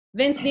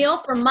Vince Neil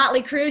from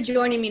Mötley Crüe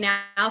joining me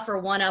now for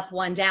One Up,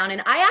 One Down.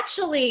 And I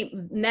actually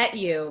met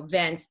you,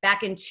 Vince,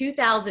 back in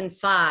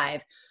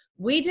 2005.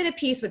 We did a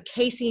piece with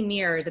Casey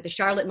Mears at the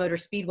Charlotte Motor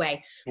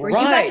Speedway where you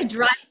got to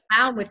drive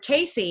around with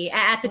Casey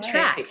at the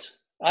track.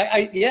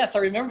 Yes, I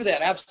remember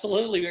that.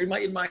 Absolutely. In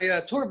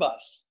my tour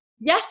bus.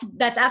 Yes,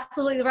 that's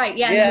absolutely right.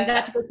 Yeah, and we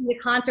got to go see the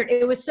concert.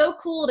 It was so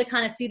cool to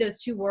kind of see those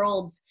two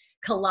worlds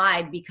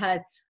collide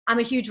because I'm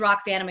a huge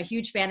rock fan. I'm a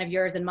huge fan of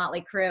yours and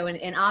Mötley Crüe.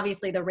 And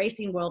obviously the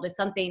racing world is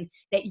something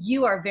that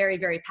you are very,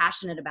 very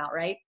passionate about,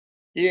 right?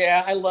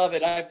 Yeah, I love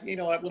it.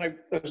 When I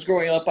was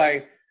growing up,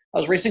 I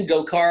was racing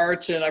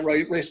go-karts and I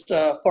raced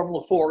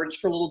Formula Fords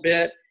for a little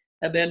bit.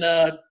 And then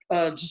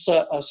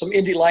some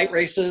Indy Light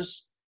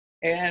races.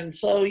 And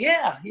so,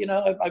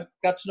 I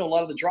got to know a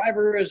lot of the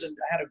drivers and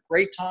I had a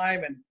great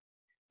time. And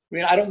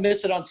I don't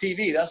miss it on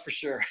TV, that's for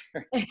sure.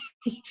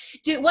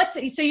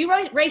 So you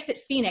raced at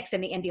Phoenix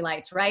in the Indy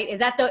Lights, right? Is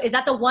that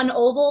the one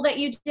oval that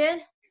you did?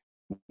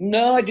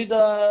 No, I did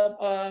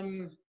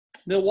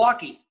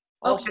Milwaukee.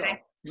 Also.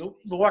 Okay.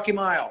 Milwaukee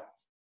Mile.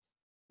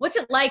 What's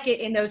it like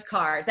in those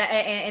cars?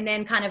 And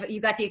then kind of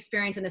you got the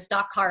experience in the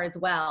stock car as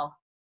well.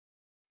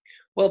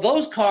 Well,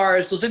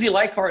 those Indy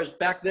Light cars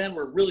back then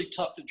were really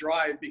tough to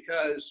drive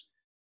because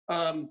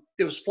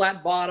it was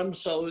flat bottom,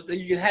 so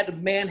you had to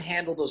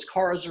manhandle those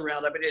cars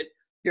around.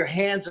 Your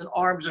hands and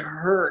arms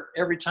hurt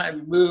every time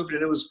you moved,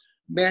 and it was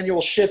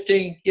manual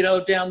shifting,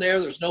 down there.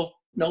 There's no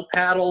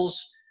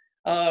paddles.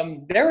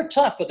 They were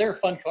tough, but they were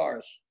fun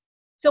cars.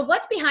 So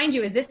what's behind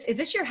you? Is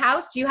this your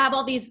house? Do you have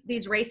all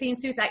these racing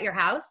suits at your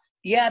house?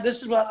 Yeah,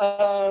 this is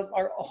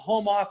our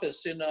home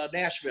office in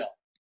Nashville.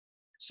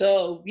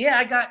 So yeah,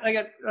 I got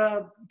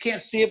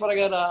can't see it, but I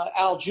got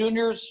Al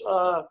Jr.'s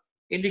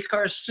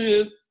IndyCar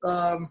suit,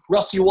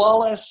 Rusty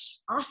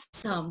Wallace.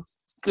 Awesome.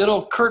 Good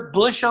old Kurt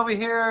Busch over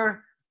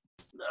here.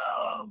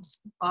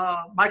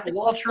 Michael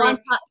Waltrip.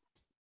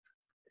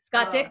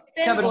 Scott Dixon.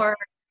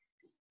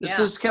 This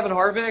is Kevin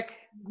Harvick.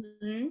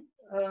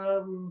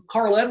 Mm-hmm.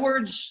 Carl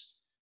Edwards.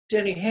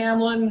 Denny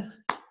Hamlin.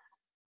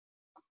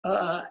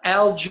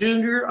 Al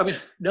Jr.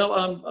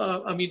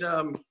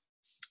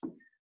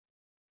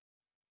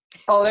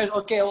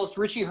 It's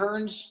Richie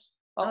Hearns.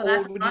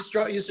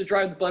 Used to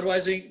drive the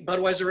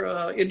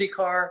Budweiser Indy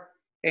car,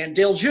 and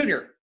Dale Jr.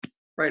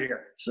 right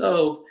here.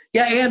 So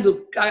yeah, and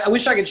I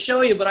wish I could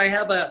show you, but I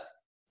have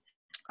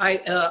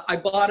I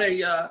bought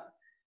the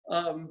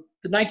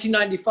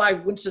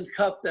 1995 Winston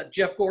Cup that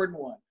Jeff Gordon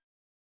won.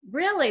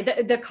 Really,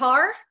 the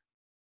car?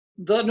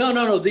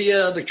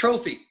 The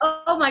trophy.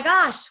 Oh my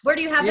gosh, where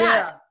do you have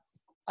that?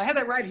 I have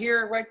that right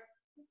here, right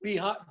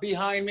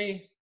behind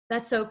me.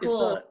 That's so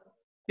cool.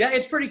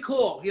 It's pretty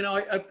cool.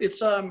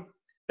 It's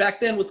back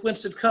then with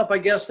Winston Cup, I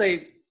guess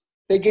they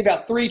gave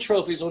out 3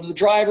 trophies, one to the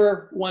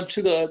driver, one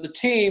to the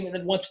team, and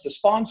then one to the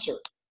sponsor.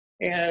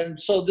 And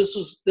so this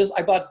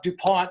I bought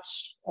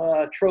DuPont's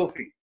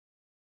trophy.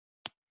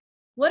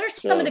 What are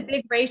some of the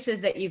big races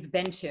that you've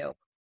been to?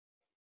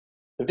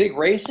 The big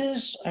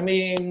races? I've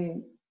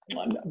been,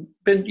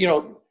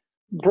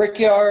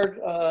 Brickyard,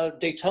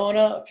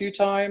 Daytona a few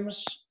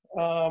times.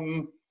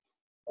 Been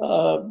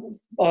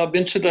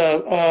to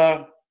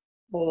the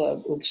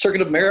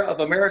Circuit of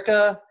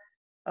America.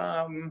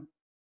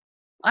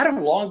 I don't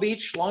know, Long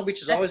Beach. Long Beach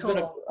has always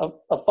been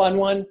a fun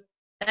one.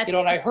 And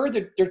I heard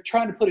that they're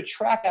trying to put a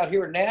track out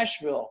here in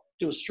Nashville,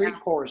 do a street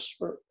course,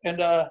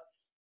 and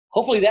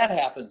hopefully that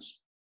happens.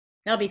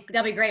 That'll be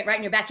great, right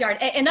in your backyard.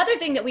 Another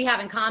thing that we have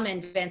in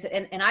common, Vince,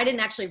 and I didn't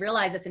actually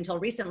realize this until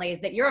recently, is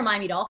that you're a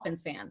Miami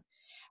Dolphins fan.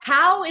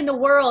 How in the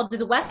world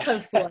does a West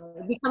Coast boy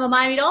become a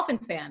Miami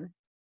Dolphins fan?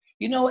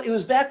 It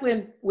was back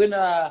when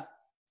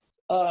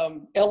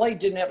LA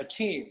didn't have a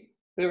team.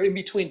 They were in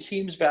between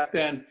teams back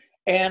then.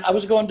 And I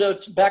was going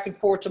back and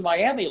forth to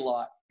Miami a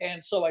lot.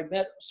 And so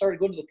started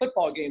going to the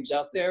football games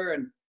out there.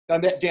 And I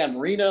met Dan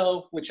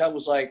Marino, which I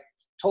was like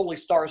totally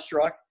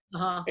starstruck.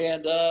 Uh-huh.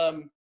 And,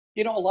 a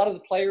lot of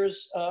the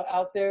players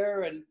out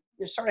there, and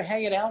we started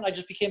hanging out, and I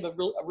just became a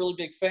really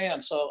big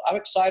fan. So I'm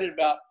excited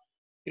about,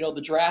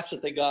 the drafts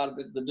that they got,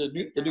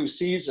 the new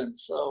season.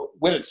 So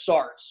when it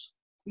starts.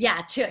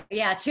 Yeah,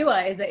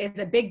 Tua is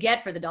a big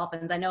get for the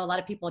Dolphins. I know a lot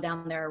of people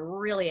down there are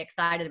really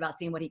excited about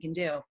seeing what he can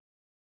do.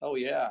 Oh,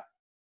 yeah.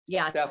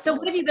 Yeah. Definitely. So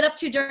what have you been up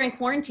to during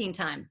quarantine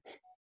time?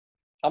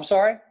 I'm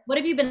sorry? What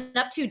have you been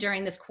up to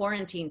during this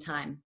quarantine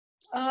time?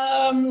 We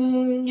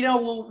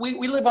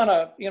live on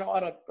a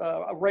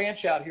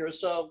ranch out here,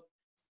 so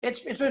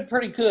it's been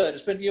pretty good.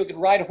 It's been, you can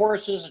ride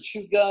horses and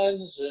shoot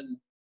guns, and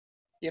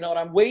and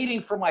I'm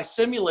waiting for my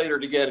simulator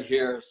to get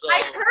here. So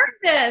I heard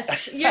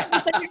this. You're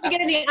going to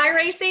get in the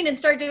iRacing and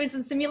start doing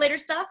some simulator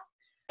stuff?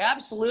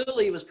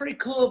 Absolutely. It was pretty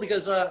cool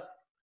because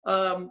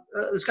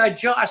this guy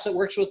Josh that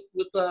works with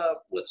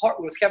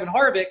Kevin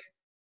Harvick,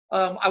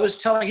 I was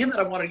telling him that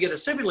I wanted to get a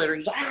simulator.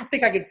 He's like, I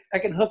think I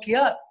can hook you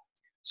up.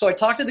 So I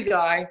talked to the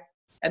guy,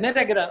 and then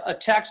I get a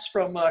text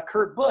from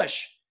Kurt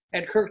Busch,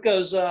 and Kurt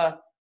goes,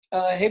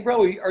 hey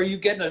bro, I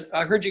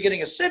heard you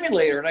getting a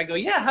simulator. And I go,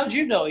 yeah, how'd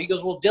you know? He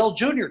goes, well, Dale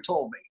Jr.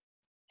 told me.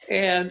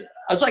 And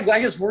I was like,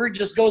 I guess word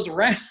just goes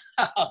around.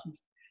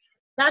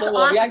 That's So,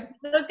 awesome.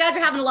 Those guys are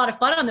having a lot of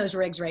fun on those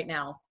rigs right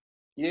now.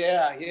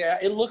 yeah,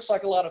 it looks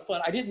like a lot of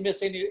fun. I didn't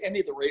miss any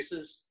of the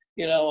races.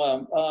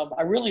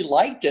 I really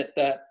liked it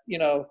that,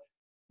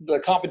 the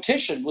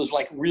competition was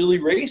like really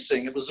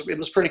racing. It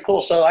was pretty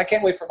cool. So I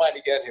can't wait for mine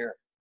to get here.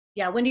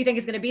 Yeah. When do you think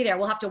it's going to be there?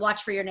 We'll have to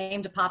watch for your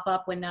name to pop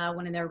up when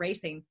they're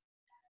racing.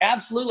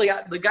 Absolutely.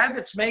 The guy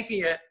that's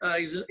making it,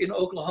 he's in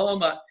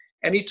Oklahoma,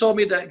 and he told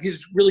me that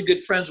he's really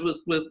good friends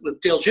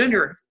with Dale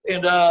Jr.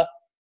 And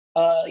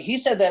he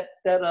said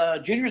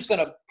that Jr. is going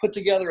to put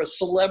together a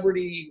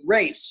celebrity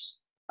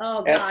race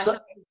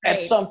at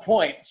some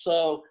point.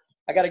 So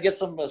I got to get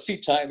some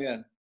seat time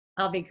in.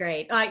 That'll be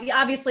great.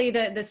 Obviously,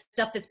 the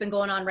stuff that's been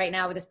going on right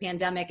now with this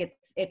pandemic,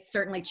 it's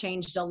certainly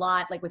changed a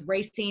lot, like with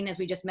racing, as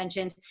we just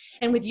mentioned,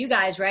 and with you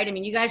guys, right? I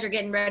mean, you guys are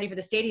getting ready for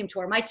the stadium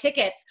tour. My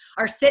tickets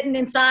are sitting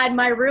inside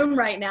my room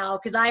right now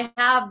because I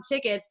have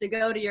tickets to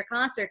go to your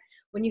concert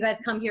when you guys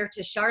come here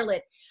to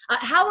Charlotte.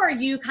 How are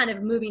you kind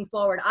of moving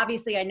forward?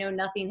 Obviously, I know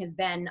nothing has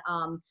been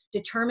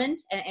determined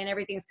and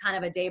everything's kind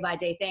of a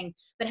day-by-day thing.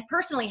 But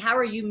personally, how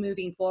are you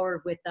moving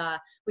forward with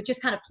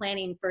just kind of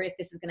planning for if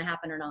this is going to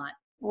happen or not?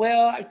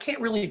 Well, I can't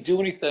really do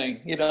anything.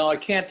 I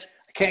can't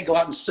go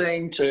out and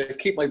sing to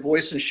keep my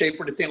voice in shape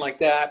or anything like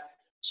that.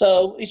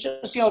 So it's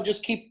just,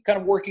 just keep kind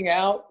of working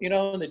out, in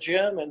the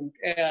gym and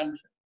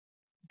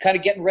kind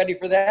of getting ready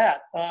for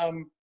that.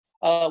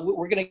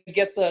 We're going to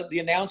get the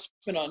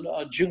announcement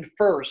on June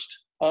 1st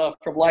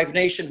from Live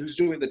Nation, who's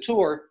doing the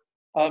tour.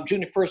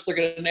 June 1st, they're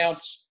going to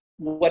announce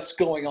what's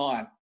going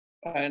on.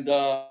 And,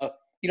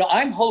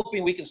 I'm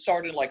hoping we can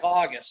start in like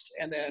August,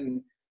 and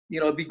then,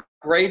 it'd be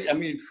great. I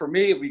mean, for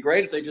me, it'd be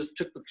great if they just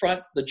took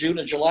the June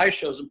and July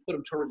shows and put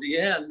them towards the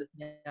end.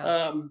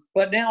 Yeah.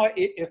 But now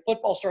if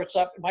football starts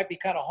up, it might be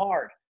kind of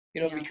hard,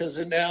 because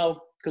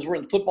we're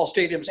in football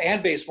stadiums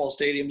and baseball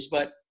stadiums,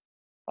 but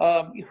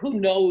who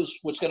knows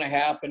what's going to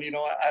happen?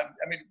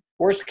 I mean,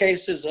 worst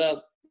case is,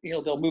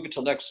 they'll move it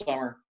till next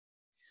summer.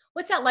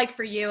 What's that like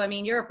for you? I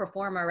mean, you're a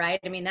performer, right?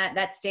 I mean,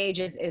 that stage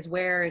is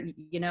where,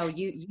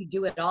 you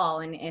do it all.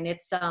 And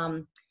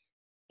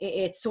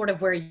it's sort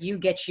of where you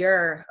get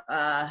your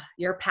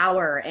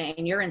power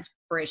and your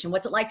inspiration.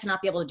 What's it like to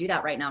not be able to do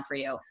that right now for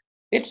you?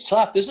 It's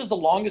tough. This is the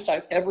longest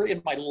I've ever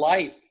in my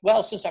life.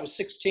 Well, since I was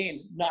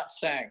 16, not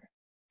sang.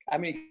 I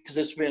mean, because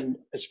it's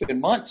been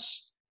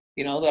months,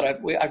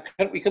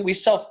 that we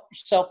self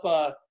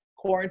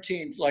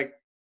quarantined like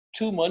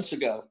 2 months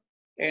ago,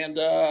 and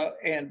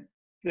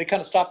they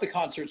kind of stopped the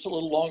concerts a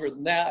little longer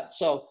than that.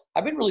 So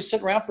I've been really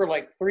sitting around for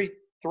like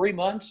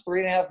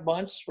 3.5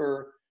 months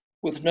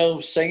with no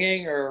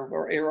singing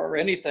or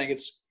anything.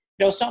 It's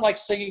not like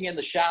singing in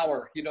the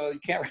shower. You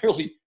can't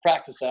really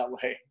practice that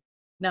way.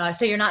 No,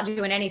 so you're not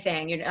doing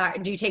anything.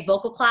 Do you take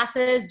vocal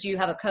classes? Do you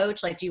have a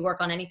coach? Like, do you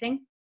work on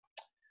anything?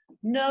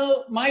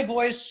 No, my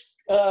voice,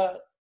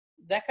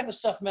 that kind of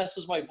stuff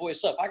messes my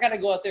voice up. I got to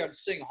go out there and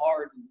sing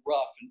hard and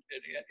rough,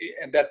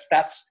 and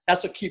that's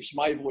what keeps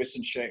my voice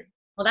in shape.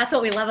 Well, that's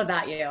what we love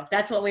about you.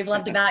 That's what we've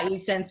loved about you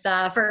since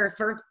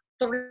for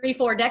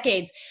 3-4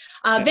 decades.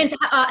 Vince,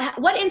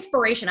 what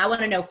inspiration, I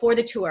want to know, for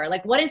the tour,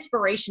 like what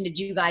inspiration did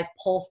you guys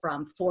pull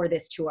from for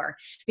this tour?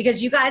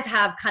 Because you guys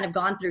have kind of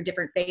gone through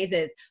different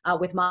phases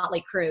with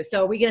Mötley Crüe.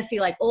 So are we going to see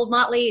like old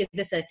Mötley? Is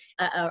this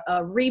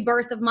a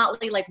rebirth of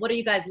Mötley? Like, what are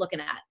you guys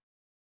looking at?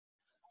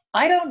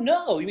 I don't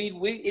know. I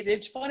mean,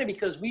 it's funny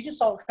because we just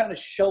all kind of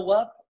show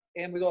up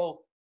and we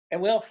go,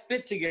 and we all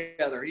fit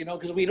together,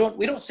 because we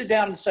don't sit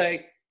down and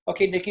say,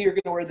 okay, Nikki, you're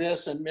going to wear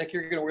this, and Mick,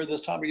 you're going to wear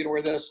this, Tommy, you're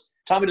going to wear this.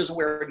 Tommy doesn't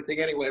wear anything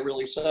anyway,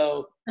 really.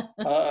 So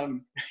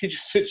he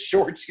just sits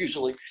shorts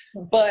usually.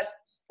 But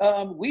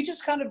we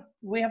just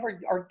we have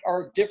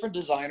our different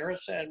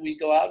designers, and we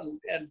go out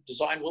and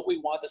design what we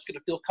want that's going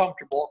to feel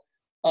comfortable.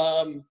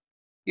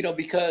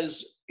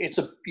 Because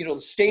the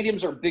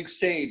stadiums are a big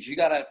stage.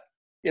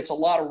 It's a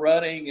lot of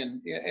running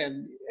and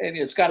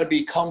it's got to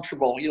be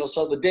comfortable.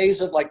 So the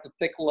days of like the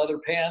thick leather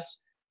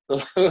pants,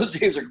 those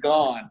days are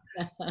gone.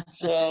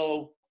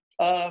 So.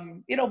 But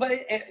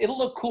it'll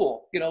look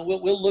cool.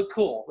 We'll look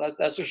cool.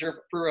 That's for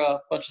sure for a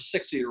bunch of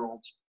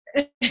 60-year-olds.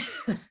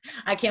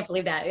 I can't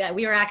believe that. Yeah,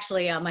 we were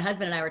actually, my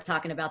husband and I were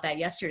talking about that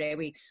yesterday.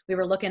 We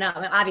were looking up.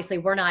 I mean, obviously,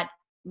 we're not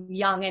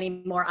young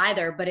anymore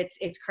either, but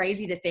it's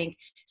crazy to think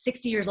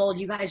 60 years old,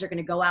 you guys are going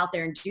to go out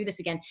there and do this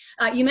again.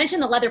 You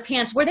mentioned the leather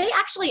pants. Were they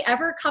actually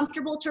ever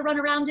comfortable to run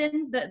around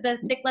in, the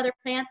thick leather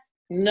pants?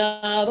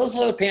 No, those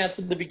leather pants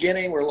in the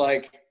beginning were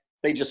like,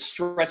 they just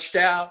stretched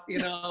out,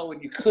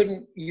 and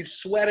you'd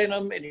sweat in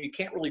them and you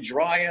can't really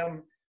dry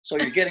them. So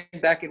you're getting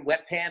back in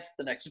wet pants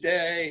the next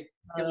day.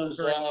 It was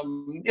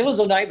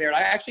a nightmare. And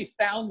I actually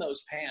found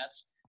those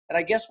pants. And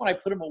I guess when I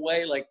put them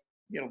away, like,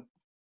 a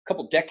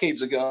couple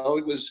decades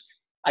ago,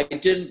 I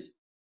didn't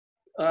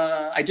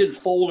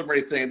fold them or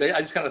anything.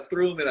 I just kind of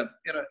threw them in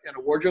a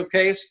wardrobe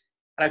case.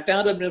 And I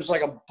found them, and it was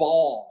like a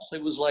ball.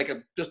 It was like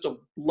just a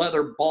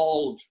leather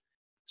ball of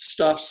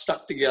stuff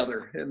stuck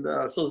together.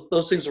 And so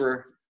those things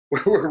were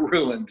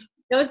ruined.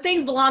 Those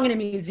things belong in a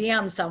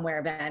museum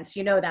somewhere, Vince.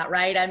 You know that,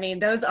 right? I mean,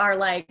 those are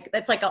like,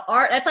 that's like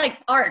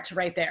art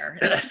right there.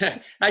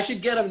 I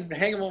should get them,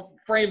 hang them,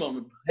 frame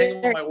them, hang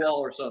them on my wall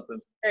or something.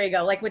 There you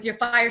go, like with your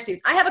fire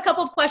suits. I have a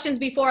couple of questions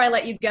before I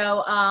let you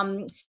go.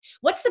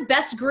 What's the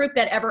best group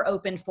that ever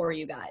opened for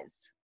you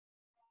guys?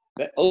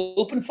 That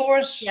opened for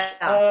us?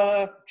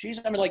 Yeah. Geez,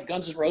 I mean, like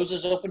Guns N'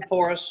 Roses opened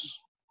for us.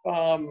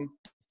 I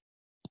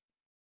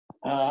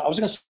was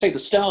going to say the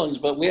Stones,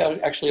 but we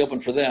actually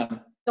opened for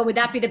them. So would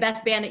that be the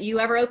best band that you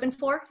ever opened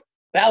for?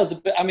 That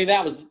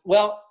was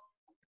well,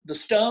 the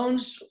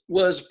Stones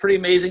was pretty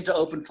amazing to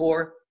open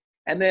for.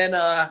 And then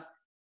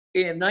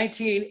in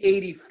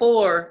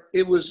 1984,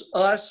 it was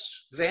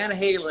us, Van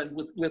Halen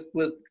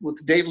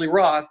with Dave Lee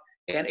Roth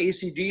and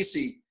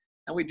AC/DC.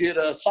 And we did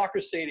soccer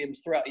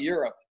stadiums throughout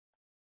Europe.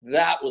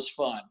 That was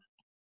fun.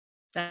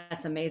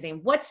 That's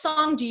amazing. What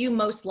song do you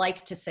most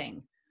like to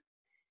sing?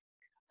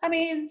 I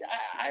mean,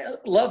 I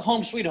love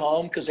Home Sweet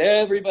Home because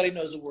everybody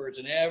knows the words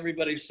and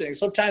everybody sings.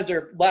 Sometimes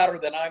they're louder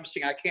than I'm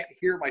singing. I can't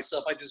hear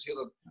myself. I just hear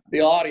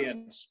the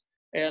audience.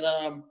 And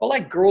but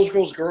like Girls,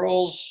 Girls,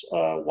 Girls,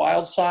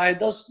 Wild Side,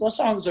 those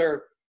songs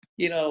are,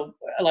 you know,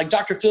 like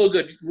Dr.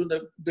 Feelgood, when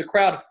the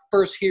crowd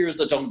first hears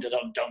the dum dum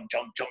dum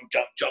dum dum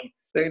dum dum,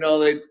 you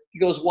know, it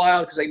goes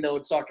wild because they know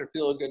it's Dr.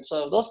 Feelgood.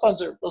 So those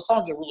songs are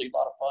really a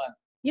lot of fun.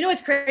 You know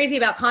what's crazy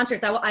about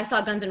concerts? I saw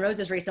Guns N'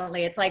 Roses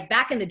recently. It's like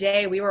back in the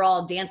day, we were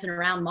all dancing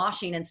around,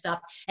 moshing and stuff.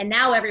 And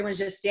now everyone's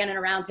just standing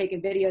around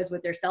taking videos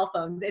with their cell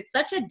phones. It's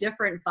such a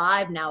different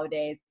vibe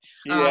nowadays.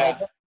 Yeah.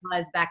 It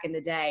was back in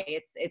the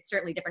day. It's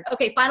certainly different.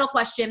 Okay, final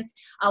question.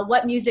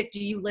 What music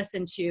do you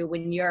listen to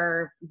when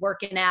you're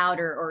working out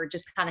or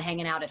just kind of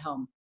hanging out at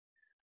home?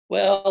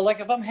 Well, like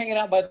if I'm hanging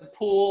out by the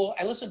pool,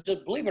 I listen to,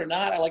 believe it or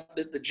not, I like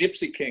the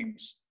Gypsy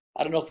Kings.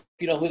 I don't know if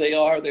you know who they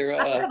are. They're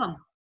I've heard of them.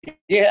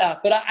 Yeah,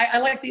 but I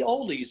like the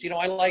oldies. You know,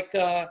 I like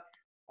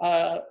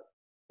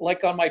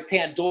on my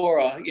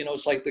Pandora, you know,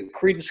 it's like the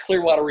Creedence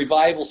Clearwater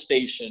Revival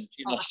station,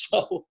 you know,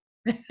 so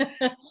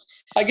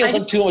I guess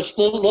I'm too much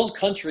little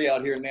country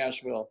out here in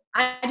Nashville.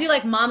 I do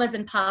like Mama's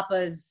and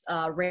Papa's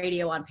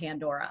radio on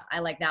Pandora. I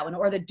like that one.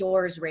 Or the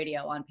Doors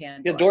radio on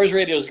Pandora. Yeah, Doors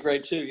radio is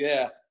great too,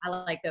 yeah. I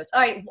like those. All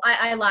right,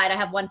 I lied. I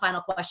have one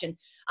final question.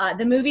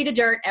 The movie The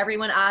Dirt,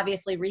 everyone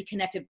obviously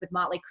reconnected with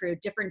Mötley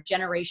Crüe. Different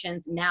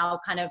generations now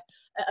kind of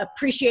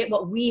appreciate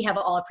what we have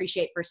all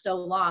appreciated for so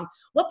long.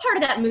 What part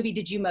of that movie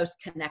did you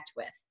most connect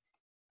with?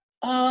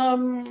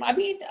 I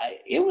mean,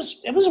 it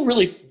was a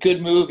really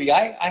good movie.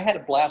 I had a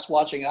blast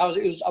watching it.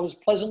 I was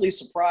pleasantly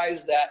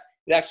surprised that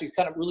it actually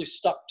kind of really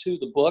stuck to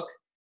the book.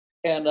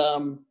 And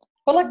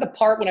but like the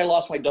part when I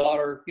lost my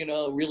daughter, you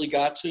know, really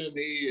got to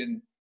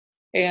me,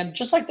 and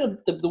just like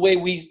the way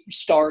we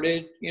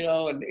started, you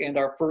know, and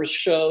our first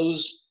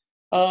shows,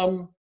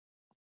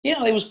 you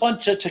know, it was fun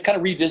to kind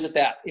of revisit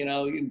that, you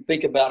know, and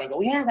think about it and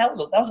go, yeah, that was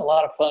a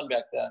lot of fun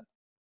back then.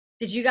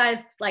 Did you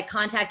guys like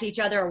contact each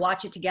other or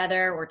watch it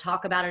together or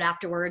talk about it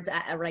afterwards,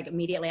 like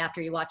immediately after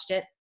you watched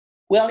it?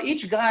 Well,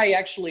 each guy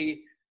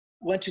actually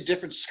went to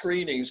different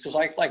screenings because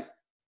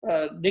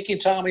Nikki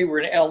and Tommy were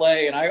in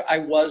LA and I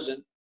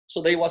wasn't.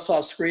 So they saw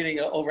a screening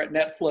over at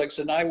Netflix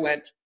and I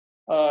went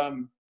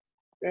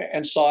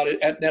and saw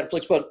it at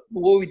Netflix. But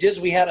what we did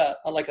is we had a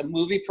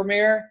movie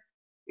premiere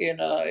in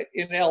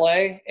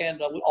LA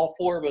and all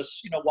four of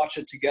us, you know, watched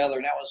it together.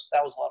 And that was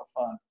a lot of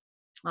fun.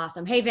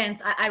 Awesome. Hey,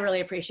 Vince, I really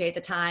appreciate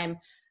the time.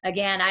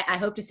 Again, I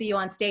hope to see you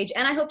on stage,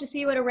 and I hope to see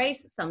you at a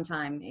race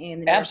sometime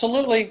in the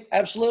Absolutely.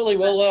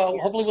 Well,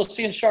 hopefully we'll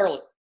see you in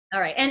Charlotte. All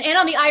right. And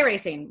on the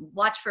iRacing,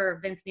 watch for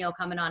Vince Neil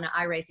coming on an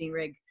iRacing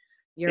rig.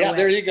 Yeah,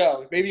 there you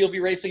go. Maybe you'll be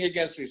racing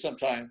against me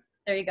sometime.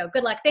 There you go.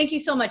 Good luck. Thank you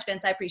so much,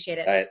 Vince. I appreciate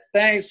it. All right.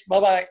 Thanks.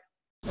 Bye-bye.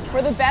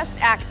 For the best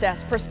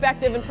access,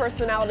 perspective, and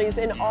personalities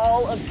in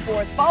all of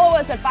sports, follow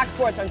us at Fox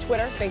Sports on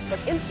Twitter, Facebook,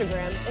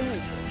 Instagram,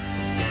 and YouTube.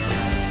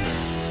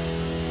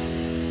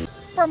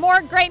 For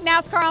more great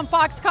NASCAR on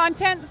Fox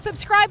content,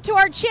 subscribe to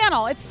our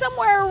channel. It's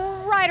somewhere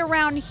right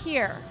around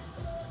here.